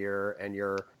Rozier and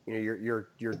you're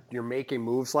making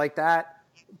moves like that,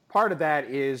 part of that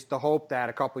is the hope that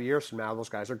a couple of years from now those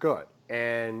guys are good.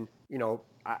 And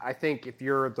I think if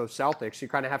you're the Celtics, you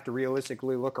kind of have to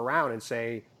realistically look around and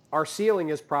say our ceiling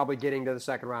is probably getting to the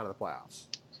second round of the playoffs.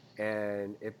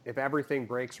 And if everything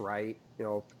breaks right,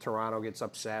 Toronto gets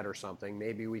upset or something,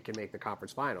 maybe we can make the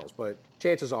conference finals. But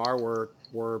chances are we're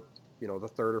the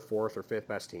third or fourth or fifth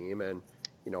best team, and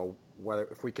whether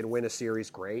if we can win a series,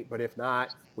 great. But if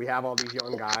not, we have all these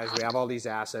young guys, we have all these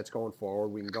assets going forward.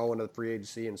 We can go into the free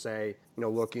agency and say,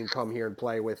 look, you can come here and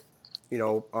play with,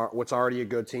 what's already a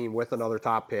good team with another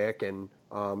top pick and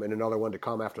another one to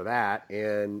come after that,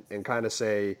 and kind of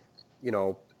say,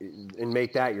 and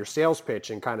make that your sales pitch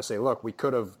and kind of say, look, we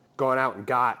could have gone out and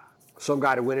got some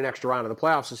guy to win an extra round of the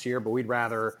playoffs this year, but we'd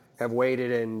rather have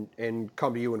waited and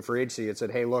come to you in free agency and said,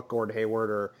 hey, look, Gordon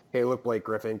Hayward, or hey, look, Blake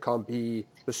Griffin, come be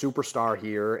the superstar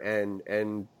here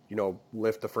and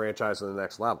lift the franchise to the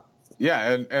next level.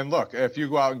 Yeah, and look, if you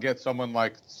go out and get someone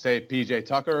like, say, PJ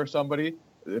Tucker or somebody,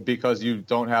 because you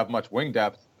don't have much wing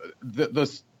depth,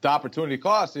 the opportunity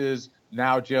cost is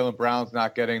now Jaylen Brown's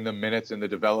not getting the minutes in the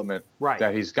development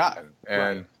that he's gotten,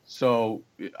 and so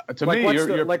to me,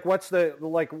 what's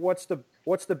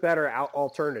the better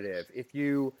alternative?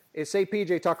 If say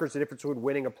PJ Tucker's the difference between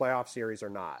winning a playoff series or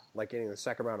not, like getting the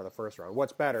second round or the first round,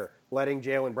 what's better, letting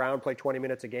Jaylen Brown play 20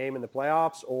 minutes a game in the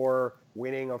playoffs, or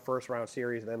winning a first round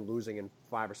series and then losing in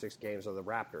 5 or 6 games of the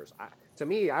Raptors? To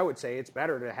me, I would say it's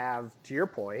better to have, to your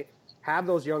point, have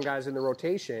those young guys in the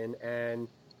rotation, and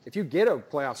if you get a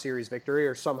playoff series victory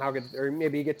or or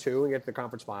maybe you get 2 and get to the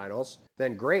conference finals,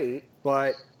 then great.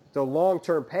 But the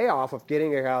long-term payoff of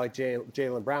getting a guy like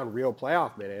Jaylen Brown real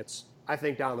playoff minutes, I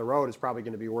think down the road is probably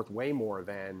going to be worth way more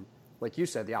than, like you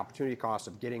said, the opportunity cost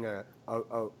of getting a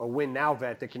win-now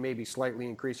vet that can maybe slightly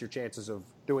increase your chances of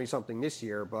doing something this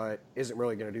year, but isn't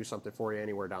really going to do something for you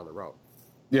anywhere down the road.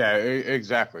 Yeah,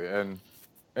 exactly. And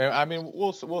I mean,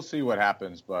 we'll see what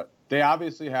happens, but they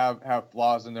obviously have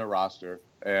flaws in their roster.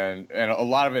 And a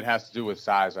lot of it has to do with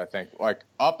size, I think. Like,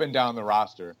 up and down the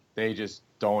roster, they just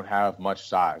don't have much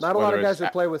size. Not a lot of guys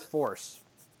that play with force.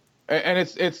 And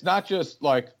it's not just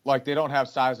like they don't have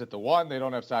size at the 1, they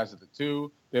don't have size at the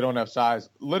 2, they don't have size.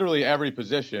 Literally every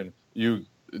position,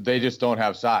 they just don't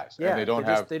have size. Yeah, and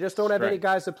they just don't have any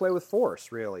guys that play with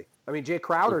force, really. I mean, Jay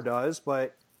Crowder does,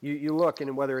 but you look,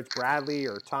 and whether it's Bradley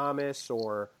or Thomas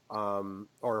or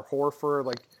Horford,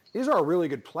 like, these are really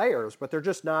good players, but they're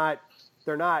just not.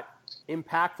 They're not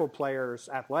impactful players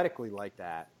athletically like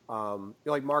that,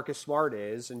 like Marcus Smart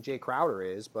is and Jay Crowder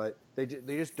is, but they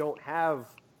just don't have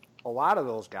a lot of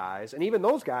those guys. And even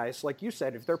those guys, like you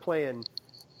said, if they're playing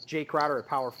Jay Crowder at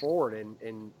power forward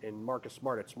and Marcus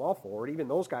Smart at small forward, even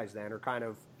those guys then are kind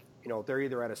of, they're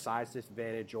either at a size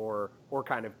disadvantage or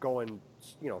kind of going,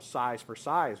 size for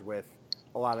size with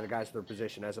a lot of the guys in their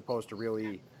position, as opposed to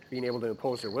really being able to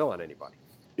impose their will on anybody.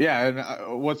 Yeah,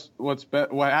 and what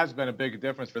has been a big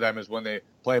difference for them is when they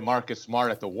play Marcus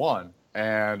Smart at the 1,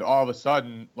 and all of a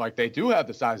sudden, like, they do have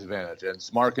the size advantage, and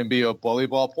Smart can be a bully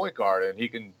ball point guard, and he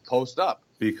can post up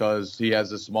because he has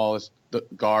the smallest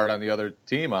guard on the other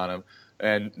team on him.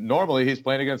 And normally he's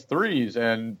playing against threes,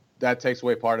 and that takes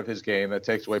away part of his game. That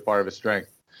takes away part of his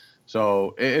strength.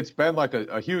 So it's been like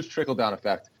a huge trickle-down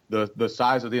effect. The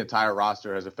size of the entire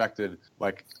roster has affected,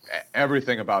 like,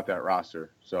 everything about that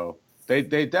roster. So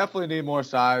They definitely need more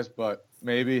size, but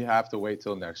maybe have to wait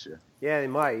till next year. Yeah, they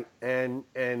might. And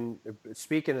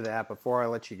speaking of that, before I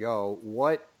let you go,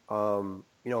 what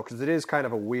because it is kind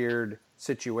of a weird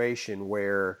situation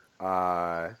where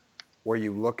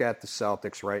you look at the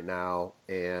Celtics right now,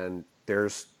 and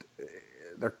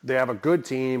they have a good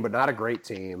team, but not a great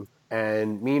team.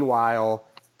 And meanwhile,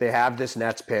 they have this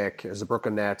Nets pick, as the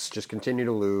Brooklyn Nets just continue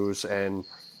to lose, and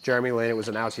Jeremy Lin, it was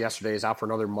announced yesterday, is out for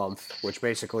another month, which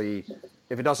basically,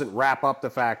 if it doesn't wrap up the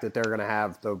fact that they're going to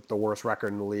have the worst record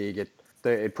in the league,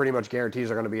 it pretty much guarantees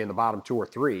they're going to be in the bottom 2 or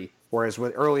 3. Whereas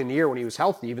early in the year when he was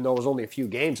healthy, even though it was only a few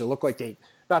games, it looked like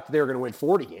not that they were going to win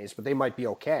 40 games, but they might be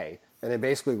okay. And then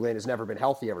basically Lin has never been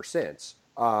healthy ever since.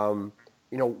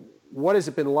 What has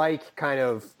it been like kind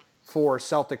of for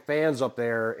Celtic fans up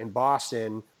there in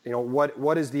Boston?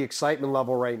 What is the excitement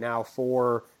level right now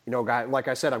for, guy, like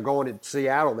I said, I'm going to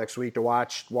Seattle next week to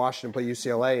watch Washington play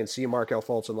UCLA and see Markelle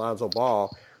Fultz and Lonzo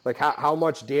Ball. Like, how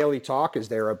much daily talk is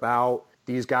there about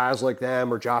these guys like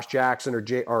them, or Josh Jackson,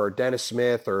 or Dennis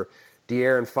Smith, or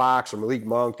De'Aaron Fox, or Malik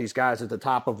Monk, these guys at the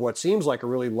top of what seems like a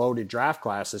really loaded draft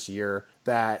class this year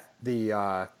that the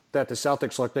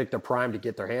Celtics look like they're primed to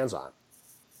get their hands on?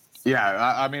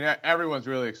 Yeah, I mean, everyone's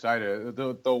really excited.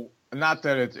 Not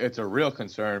that it's a real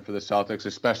concern for the Celtics,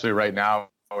 especially right now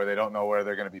where they don't know where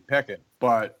they're going to be picking.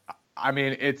 But, I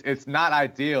mean, it's not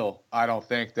ideal, I don't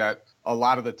think, that a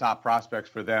lot of the top prospects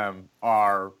for them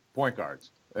are point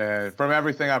guards. And from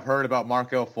everything I've heard about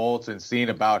Markelle Fultz and seen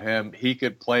about him, he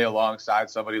could play alongside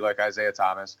somebody like Isaiah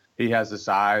Thomas. He has the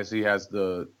size, he has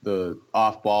the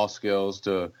off-ball skills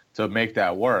to make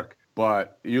that work.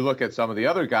 But you look at some of the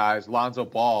other guys, Lonzo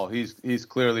Ball, he's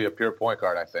clearly a pure point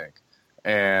guard, I think.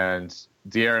 And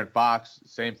De'Aaron Fox,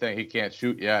 same thing. He can't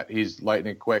shoot yet. He's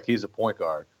lightning quick. He's a point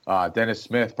guard. Dennis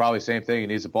Smith, probably same thing. He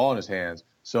needs the ball in his hands.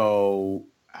 So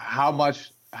how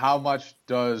much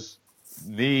does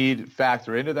need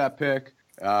factor into that pick?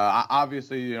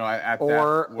 Obviously, at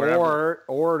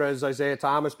or does Isaiah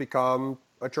Thomas become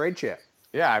a trade chip.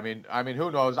 Yeah, I mean,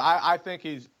 who knows? I think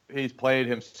he's played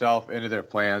himself into their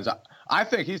plans. I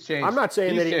think he's changed. I'm not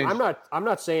saying changed. I'm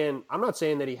not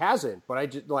saying that he hasn't, but I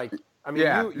just like, I mean,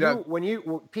 Yeah,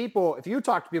 if you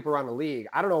talk to people around the league,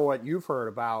 I don't know what you've heard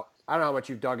about. I don't know how much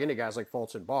you've dug into guys like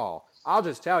Fultz and Ball. I'll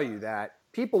just tell you that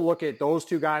people look at those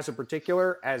two guys in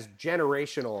particular as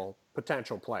generational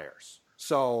potential players.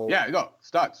 So yeah, no,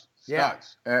 studs. Yeah.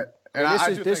 And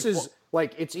this is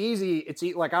like, it's easy.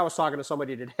 Like I was talking to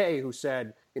somebody today who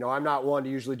said, I'm not one to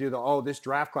usually do this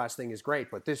draft class thing is great,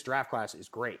 but this draft class is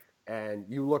great. And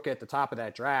you look at the top of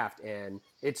that draft, and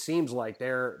it seems like they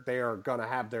are going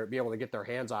to be able to get their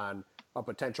hands on a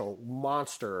potential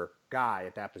monster guy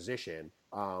at that position,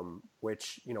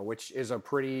 which is a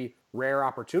pretty rare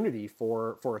opportunity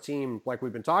for a team like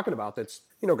we've been talking about that's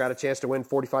got a chance to win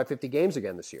 45, 50 games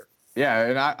again this year.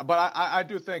 Yeah, but I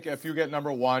do think if you get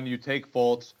number one, you take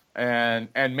Fultz, and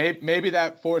maybe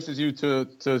that forces you to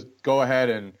go ahead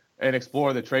and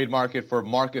explore the trade market for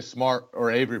Marcus Smart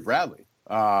or Avery Bradley,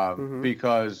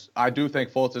 because I do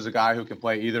think Fultz is a guy who can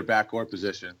play either backcourt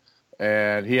position,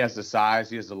 and he has the size,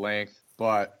 he has the length,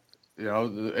 but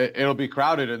it'll be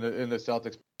crowded in the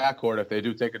Celtics backcourt if they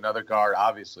do take another guard,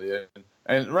 obviously,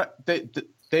 and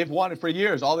they've wanted for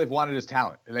years. All they've wanted is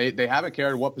talent. They haven't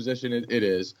cared what position it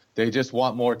is. They just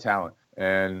want more talent.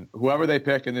 And whoever they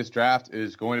pick in this draft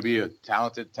is going to be a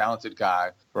talented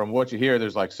guy. From what you hear,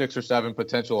 there's like 6 or 7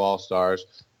 potential All-Stars.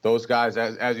 Those guys,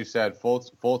 as you said,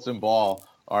 Fultz and Ball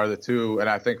are the two, and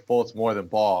I think Fultz more than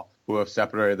Ball, who have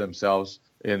separated themselves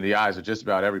in the eyes of just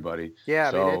about everybody. Yeah,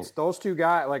 I mean, it's those two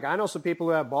guys. Like, I know some people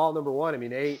who have Ball number one. I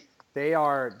mean, they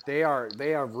are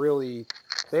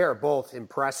both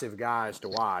impressive guys to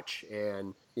watch,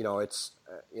 and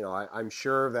I'm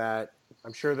sure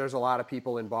there's a lot of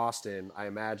people in Boston, I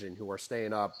imagine, who are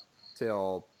staying up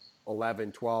till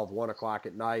 11, 12, 1 o'clock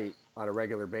at night on a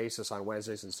regular basis on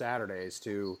Wednesdays and Saturdays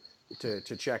to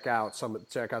check out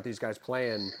these guys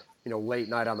playing, late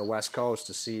night on the West Coast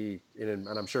to see, and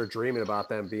I'm sure dreaming about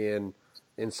them being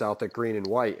in Celtic green and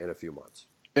white in a few months.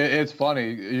 It's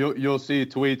funny. You'll see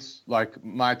tweets like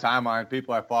my timeline.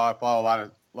 People I follow a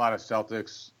lot of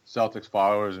Celtics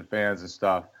followers and fans and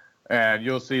stuff, and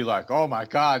you'll see like, oh my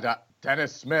God,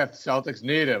 Dennis Smith, Celtics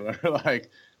need him, or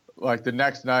like the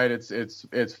next night it's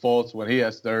Fultz when he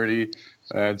has 30,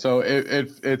 and so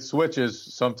it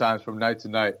switches sometimes from night to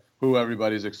night who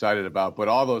everybody's excited about. But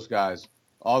all those guys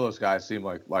seem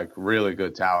like really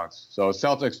good talents. So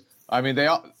Celtics, I mean, they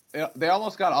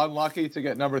almost got unlucky to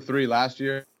get number 3 last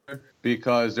year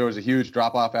because there was a huge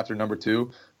drop off after number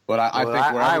 2. But I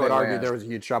would argue there was a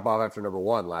huge drop off after number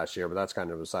 1 last year, but that's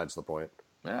kind of besides the point.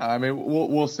 Yeah, I mean,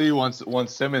 we'll see once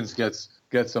Simmons gets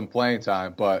some playing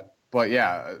time, but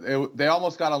yeah, they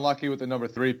almost got unlucky with the number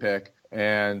 3 pick,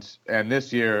 and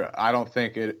this year I don't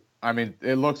think it. I mean,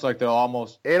 it looks like they'll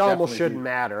almost. It almost shouldn't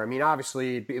matter. I mean,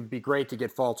 obviously it'd be great to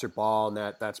get Fultz or Ball, and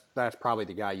that's probably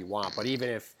the guy you want. But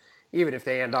even if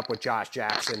they end up with Josh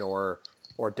Jackson or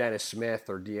Dennis Smith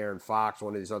or De'Aaron Fox,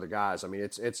 one of these other guys, I mean,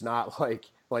 it's not like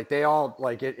they all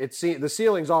like it. The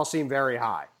ceilings all seem very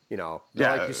high. Yeah,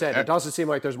 like you said, it doesn't seem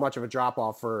like there's much of a drop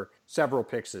off for several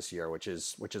picks this year, which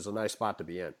is a nice spot to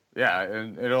be in. Yeah,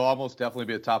 and it'll almost definitely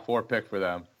be a top 4 pick for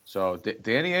them. So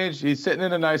Danny Ainge, he's sitting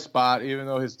in a nice spot, even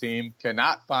though his team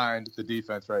cannot find the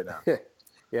defense right now.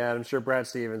 Yeah, I'm sure Brad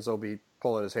Stevens will be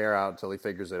pulling his hair out until he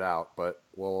figures it out. But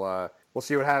we'll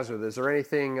see what happens with it. Is there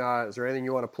anything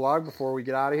you want to plug before we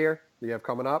get out of here that you have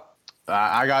coming up?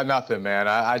 I got nothing, man.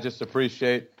 I just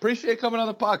appreciate coming on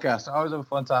the podcast. I always have a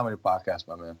fun time on your podcast,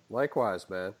 my man. Likewise,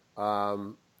 man.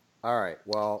 All right.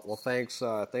 Well, thanks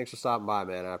for stopping by,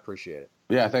 man. I appreciate it.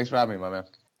 Yeah, thanks for having me, my man.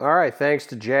 All right. Thanks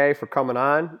to Jay for coming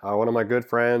on. One of my good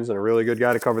friends and a really good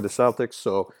guy to cover the Celtics.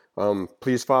 So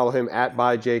please follow him at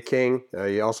 @ByJKing.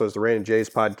 He also has the Rain and Jays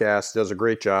podcast. He does a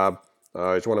great job.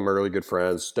 He's one of my really good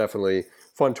friends. Definitely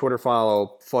fun Twitter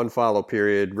follow,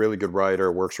 period. Really good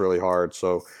writer. Works really hard.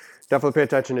 So definitely pay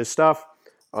attention to his stuff.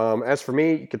 As for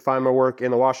me, you can find my work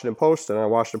in the Washington Post and on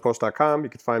WashingtonPost.com. You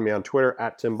can find me on Twitter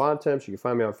 @TimBontemps. You can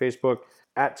find me on Facebook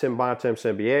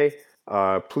 @TimBontempsNBA.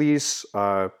 Please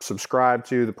subscribe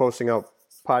to the Posting Out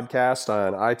podcast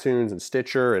on iTunes and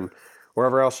Stitcher and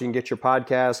wherever else you can get your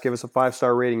podcast. Give us a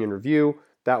 5-star rating and review.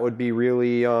 That would be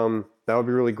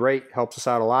really great. Helps us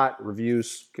out a lot.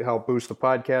 Reviews help boost the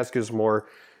podcast, gives more,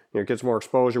 gets more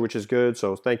exposure, which is good.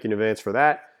 So thank you in advance for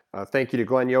that. Thank you to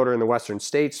Glenn Yoder in the Western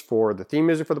States for the theme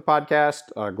music for the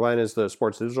podcast. Glenn is the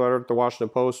sports news writer at the Washington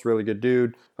Post. Really good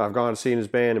dude. I've gone to see his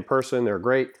band in person. They're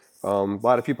great. A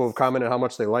lot of people have commented how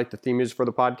much they like the theme music for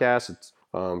the podcast. It's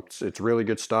It's really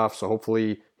good stuff. So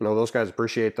hopefully, those guys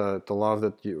appreciate the love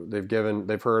that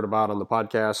they've heard about on the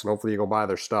podcast, and hopefully you go buy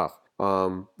their stuff.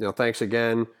 Thanks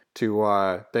again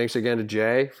to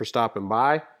Jay for stopping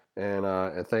by,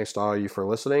 and thanks to all of you for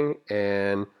listening,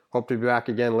 and hope to be back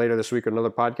again later this week with another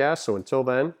podcast. So until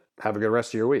then, have a good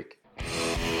rest of your week.